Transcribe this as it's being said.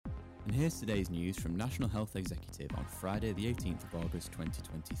And here's today's news from National Health Executive on Friday the 18th of August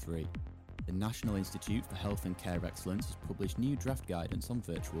 2023. The National Institute for Health and Care Excellence has published new draft guidance on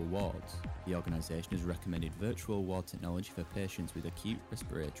virtual wards. The organisation has recommended virtual ward technology for patients with acute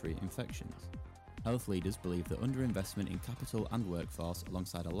respiratory infections. Health leaders believe that underinvestment in capital and workforce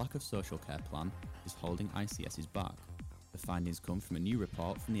alongside a lack of social care plan is holding ICSs back. The findings come from a new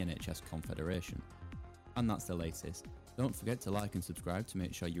report from the NHS Confederation. And that's the latest. Don't forget to like and subscribe to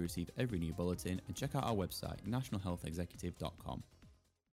make sure you receive every new bulletin, and check out our website nationalhealthexecutive.com.